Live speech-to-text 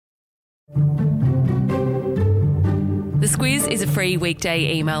The Squiz is a free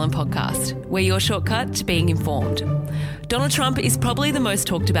weekday email and podcast. We're your shortcut to being informed. Donald Trump is probably the most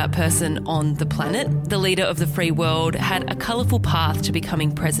talked about person on the planet. The leader of the free world had a colourful path to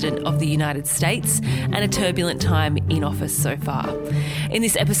becoming president of the United States and a turbulent time in office so far. In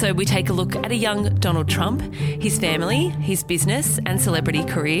this episode, we take a look at a young Donald Trump, his family, his business and celebrity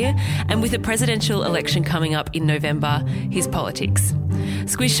career, and with a presidential election coming up in November, his politics.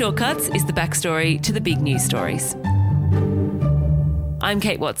 Squiz Shortcuts is the backstory to the big news stories. I'm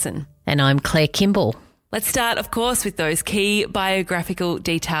Kate Watson. And I'm Claire Kimball. Let's start, of course, with those key biographical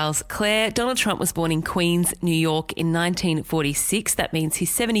details. Claire, Donald Trump was born in Queens, New York in 1946. That means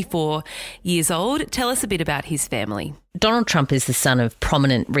he's 74 years old. Tell us a bit about his family. Donald Trump is the son of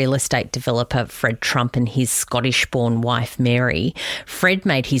prominent real estate developer Fred Trump and his Scottish-born wife Mary. Fred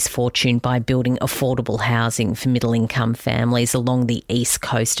made his fortune by building affordable housing for middle-income families along the east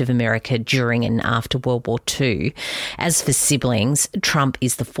coast of America during and after World War II. As for siblings, Trump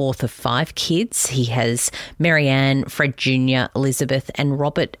is the fourth of five kids. He has Marianne, Fred Jr., Elizabeth and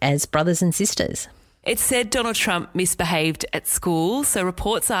Robert as brothers and sisters. It's said Donald Trump misbehaved at school, so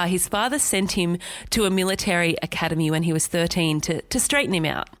reports are his father sent him to a military academy when he was 13 to straighten him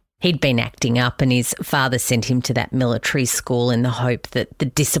out. He'd been acting up and his father sent him to that military school in the hope that the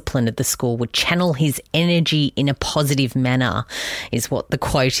discipline of the school would channel his energy in a positive manner, is what the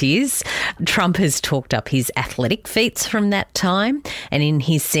quote is. Trump has talked up his athletic feats from that time, and in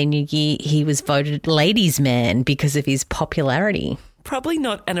his senior year he was voted ladies' man because of his popularity. Probably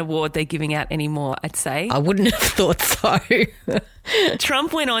not an award they're giving out anymore, I'd say. I wouldn't have thought so.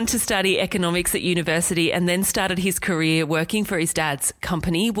 Trump went on to study economics at university and then started his career working for his dad's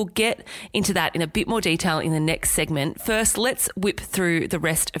company. We'll get into that in a bit more detail in the next segment. First, let's whip through the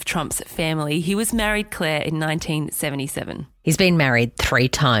rest of Trump's family. He was married, Claire, in 1977. He's been married 3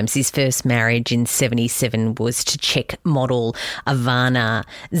 times. His first marriage in 1977 was to Czech model Ivana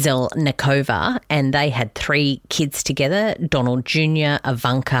Zelníková, and they had 3 kids together, Donald Jr.,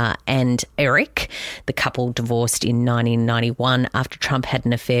 Ivanka and Eric. The couple divorced in 1991 after Trump had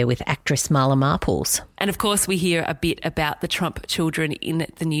an affair with actress Marla Maples. And of course, we hear a bit about the Trump children in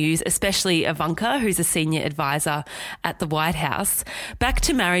the news, especially Ivanka, who's a senior advisor at the White House. Back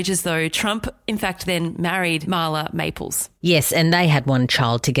to marriages, though. Trump, in fact, then married Marla Maples. Yes, and they had one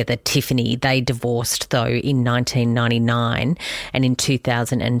child together, Tiffany. They divorced, though, in 1999. And in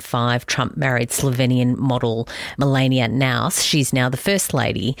 2005, Trump married Slovenian model Melania Naus. She's now the First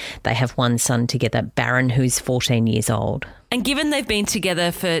Lady. They have one son together, Baron, who's 14 years old. And given they've been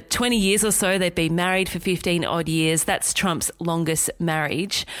together for 20 years or so, they've been married for 15 odd years, that's Trump's longest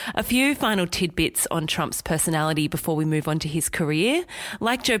marriage. A few final tidbits on Trump's personality before we move on to his career.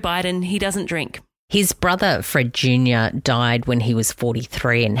 Like Joe Biden, he doesn't drink. His brother, Fred Jr., died when he was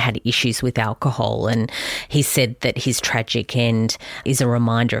 43 and had issues with alcohol, and he said that his tragic end is a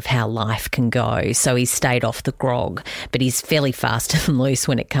reminder of how life can go, so he stayed off the grog. But he's fairly fast and loose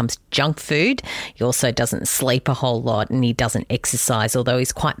when it comes to junk food. He also doesn't sleep a whole lot and he doesn't exercise, although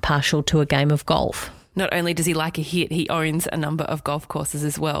he's quite partial to a game of golf. Not only does he like a hit, he owns a number of golf courses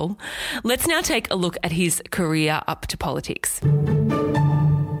as well. Let's now take a look at his career up to politics.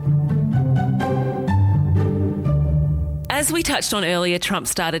 As we touched on earlier, Trump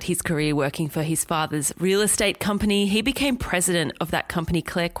started his career working for his father's real estate company. He became president of that company,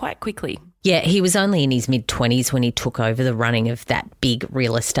 Claire, quite quickly. Yeah, he was only in his mid-20s when he took over the running of that big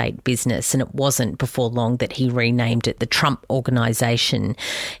real estate business, and it wasn't before long that he renamed it the Trump Organisation.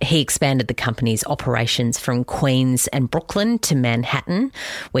 He expanded the company's operations from Queens and Brooklyn to Manhattan,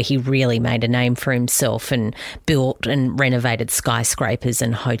 where he really made a name for himself and built and renovated skyscrapers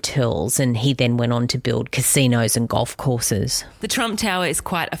and hotels, and he then went on to build casinos and golf courses. The Trump Tower is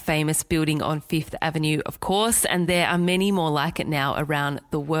quite a famous building on Fifth Avenue, of course, and there are many more like it now around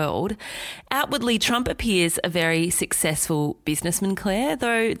the world. Outwardly, Trump appears a very successful businessman, Claire,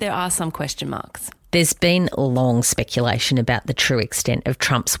 though there are some question marks. There's been long speculation about the true extent of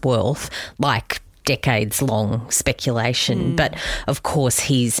Trump's wealth, like decades-long speculation. But, of course,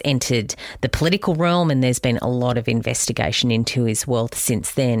 he's entered the political realm and there's been a lot of investigation into his wealth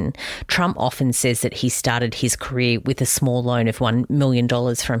since then. Trump often says that he started his career with a small loan of $1 million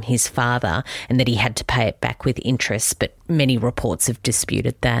from his father and that he had to pay it back with interest, but many reports have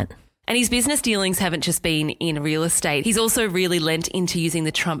disputed that. And his business dealings haven't just been in real estate. He's also really lent into using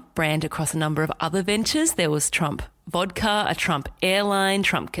the Trump brand across a number of other ventures. There was Trump Vodka, a Trump airline,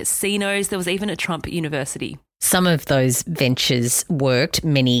 Trump casinos. There was even a Trump university. Some of those ventures worked,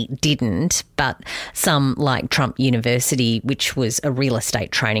 many didn't, but some, like Trump University, which was a real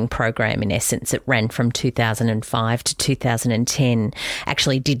estate training program in essence, it ran from 2005 to 2010,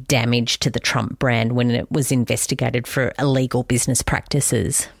 actually did damage to the Trump brand when it was investigated for illegal business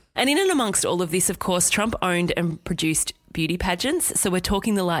practices. And in and amongst all of this, of course, Trump owned and produced beauty pageants. So we're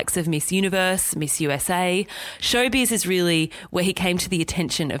talking the likes of Miss Universe, Miss USA. Showbiz is really where he came to the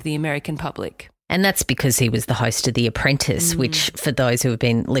attention of the American public. And that's because he was the host of The Apprentice, which for those who have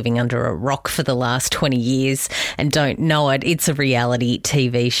been living under a rock for the last 20 years and don't know it, it's a reality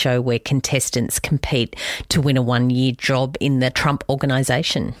TV show where contestants compete to win a one-year job in the Trump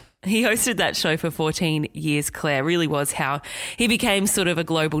organisation. He hosted that show for 14 years, Claire. Really was how he became sort of a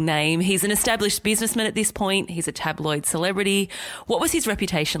global name. He's an established businessman at this point. He's a tabloid celebrity. What was his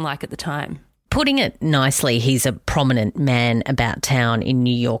reputation like at the time? Putting it nicely, he's a prominent man about town in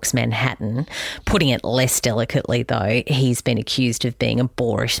New York's Manhattan. Putting it less delicately, though, he's been accused of being a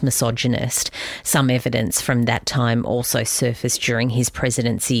boorish misogynist. Some evidence from that time also surfaced during his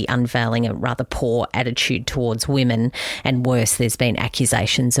presidency, unveiling a rather poor attitude towards women, and worse, there's been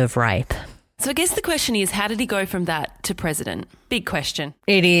accusations of rape. So I guess the question is, how did he go from that to president? Big question.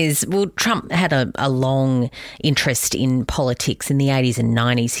 It is. Well, Trump had a long interest in politics. In the 80s and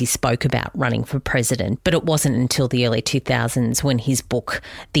 90s, he spoke about running for president, but it wasn't until the early 2000s when his book,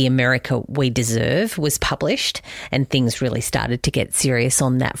 The America We Deserve, was published, and things really started to get serious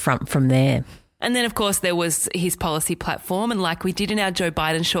on that front from there. And then, of course, there was his policy platform. And like we did in our Joe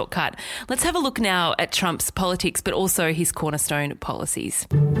Biden shortcut, let's have a look now at Trump's politics, but also his cornerstone policies.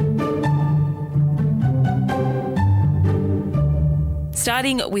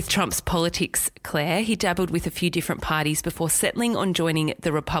 Starting with Trump's politics, Claire, he dabbled with a few different parties before settling on joining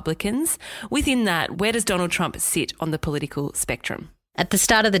the Republicans. Within that, where does Donald Trump sit on the political spectrum? At the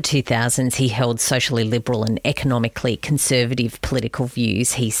start of the 2000s, he held socially liberal and economically conservative political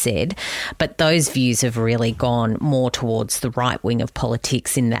views, he said, but those views have really gone more towards the right wing of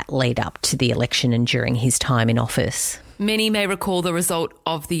politics in that lead up to the election and during his time in office. Many may recall the result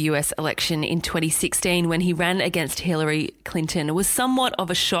of the US election in 2016 when he ran against Hillary Clinton. It was somewhat of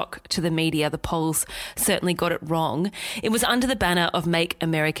a shock to the media. The polls certainly got it wrong. It was under the banner of Make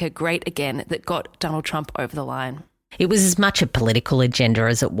America Great Again that got Donald Trump over the line. It was as much a political agenda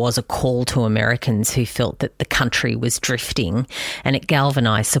as it was a call to Americans who felt that the country was drifting, and it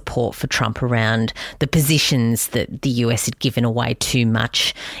galvanised support for Trump around the positions that the US had given away too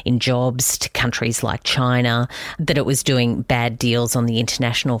much in jobs to countries like China, that it was doing bad deals on the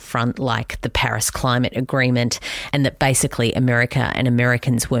international front like the Paris Climate Agreement, and that basically America and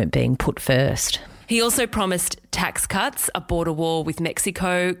Americans weren't being put first. He also promised tax cuts, a border war with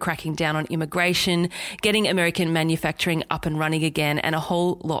Mexico, cracking down on immigration, getting American manufacturing up and running again, and a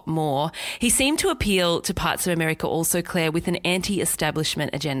whole lot more. He seemed to appeal to parts of America also, Claire, with an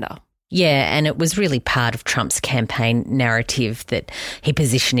anti-establishment agenda. Yeah, and it was really part of Trump's campaign narrative that he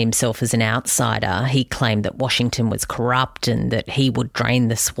positioned himself as an outsider. He claimed that Washington was corrupt and that he would drain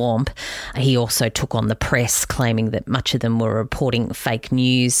the swamp. He also took on the press, claiming that much of them were reporting fake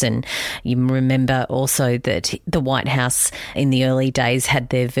news. And you remember also that the White House in the early days had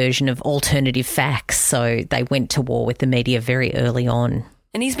their version of alternative facts, so they went to war with the media very early on.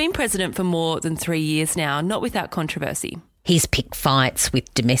 And he's been president for more than 3 years now, not without controversy. He's picked fights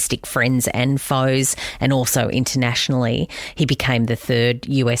with domestic friends and foes, and also internationally. He became the third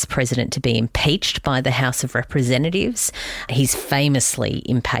US president to be impeached by the House of Representatives. He's famously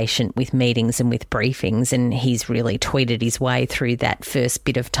impatient with meetings and with briefings, and he's really tweeted his way through that first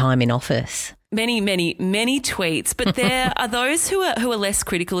bit of time in office. Many tweets, but there are those who are less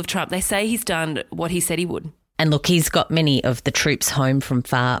critical of Trump. They say he's done what he said he would. And look, he's got many of the troops home from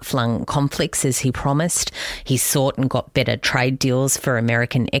far-flung conflicts as he promised. He sought and got better trade deals for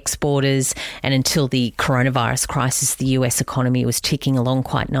American exporters. And until the coronavirus crisis, the US economy was ticking along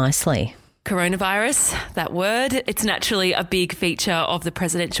quite nicely. Coronavirus, that word, it's naturally a big feature of the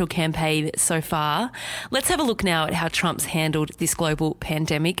presidential campaign so far. Let's have a look now at how Trump's handled this global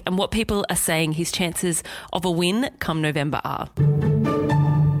pandemic and what people are saying his chances of a win come November are.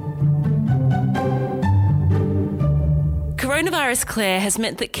 Coronavirus, Claire, has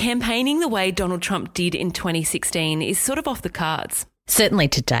meant that campaigning the way Donald Trump did in 2016 is sort of off the cards. Certainly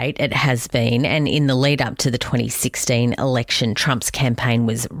to date it has been, and in the lead up to the 2016 election, Trump's campaign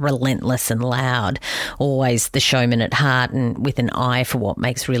was relentless and loud, always the showman at heart and with an eye for what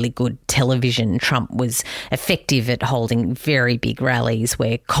makes really good television. Trump was effective at holding very big rallies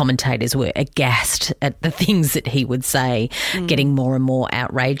where commentators were aghast at the things that he would say, getting more and more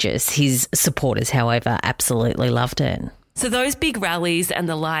outrageous. His supporters, however, absolutely loved it. So those big rallies and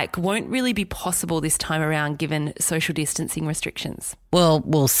the like won't really be possible this time around given social distancing restrictions. Well,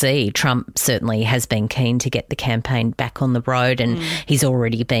 we'll see. Trump certainly has been keen to get the campaign back on the road, and he's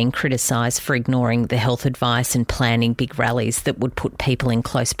already been criticised for ignoring the health advice and planning big rallies that would put people in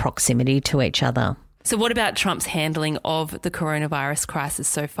close proximity to each other. So what about Trump's handling of the coronavirus crisis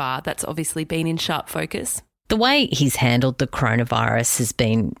so far? That's obviously been in sharp focus. The way he's handled the coronavirus has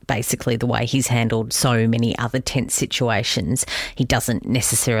been basically the way he's handled so many other tense situations. He doesn't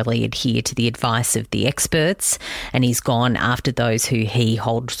necessarily adhere to the advice of the experts, and he's gone after those who he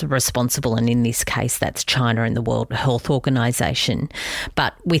holds responsible, and in this case that's China and the World Health Organization.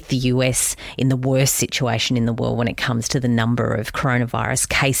 But with the US in the worst situation in the world when it comes to the number of coronavirus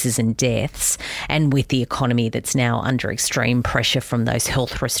cases and deaths, and with the economy that's now under extreme pressure from those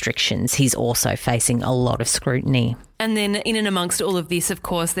health restrictions, he's also facing a lot of scrutiny. And then in and amongst all of this, of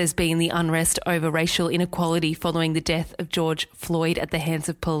course, there's been the unrest over racial inequality following the death of George Floyd at the hands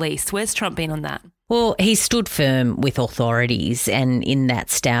of police. Where's Trump been on that? Well, he stood firm with authorities, and in that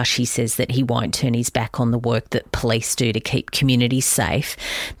stoush he says that he won't turn his back on the work that police do to keep communities safe.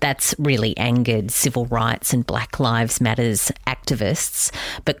 That's really angered civil rights and Black Lives Matters activists,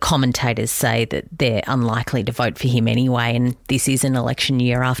 but commentators say that they're unlikely to vote for him anyway, and this is an election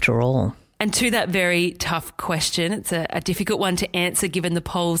year after all. And to that very tough question, it's a difficult one to answer given the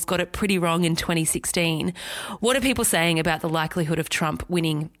polls got it pretty wrong in 2016. What are people saying about the likelihood of Trump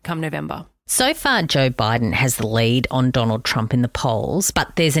winning come November? So far, Joe Biden has the lead on Donald Trump in the polls,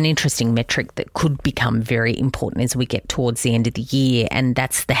 but there's an interesting metric that could become very important as we get towards the end of the year, and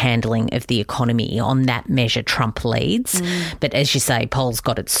that's the handling of the economy. On that measure, Trump leads. But as you say, polls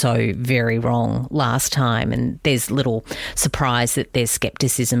got it so very wrong last time, and there's little surprise that there's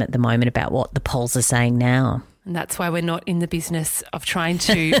scepticism at the moment about what the polls are saying now. And that's why we're not in the business of trying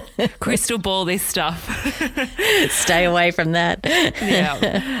to crystal ball this stuff. Stay away from that.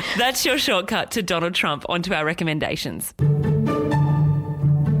 Yeah. That's your shortcut to Donald Trump. Onto our recommendations.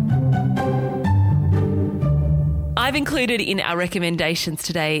 I've included in our recommendations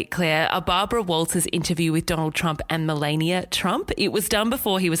today, Claire, a Barbara Walters interview with Donald Trump and Melania Trump. It was done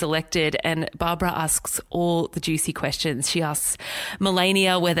before he was elected, and Barbara asks all the juicy questions. She asks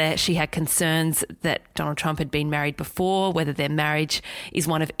Melania whether she had concerns that Donald Trump had been married before, whether their marriage is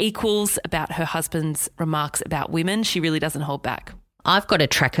one of equals, about her husband's remarks about women. She really doesn't hold back. I've got a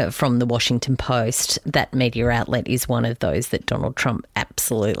tracker from the Washington Post. That media outlet is one of those that Donald Trump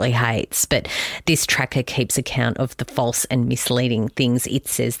absolutely hates. But this tracker keeps account of the false and misleading things it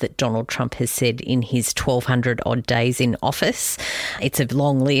says that Donald Trump has said in his 1,200 odd days in office. It's a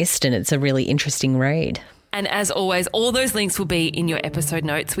long list and it's a really interesting read. And as always, all those links will be in your episode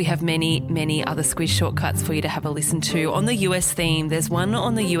notes. We have many, many other Squiz shortcuts for you to have a listen to. On the US theme, there's one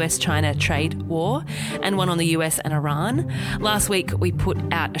on the US-China trade war and one on the US and Iran. Last week, we put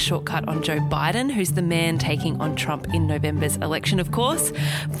out a shortcut on Joe Biden, who's the man taking on Trump in November's election, of course.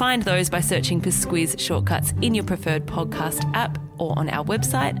 Find those by searching for Squiz shortcuts in your preferred podcast app or on our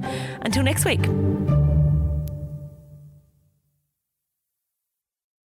website. Until next week.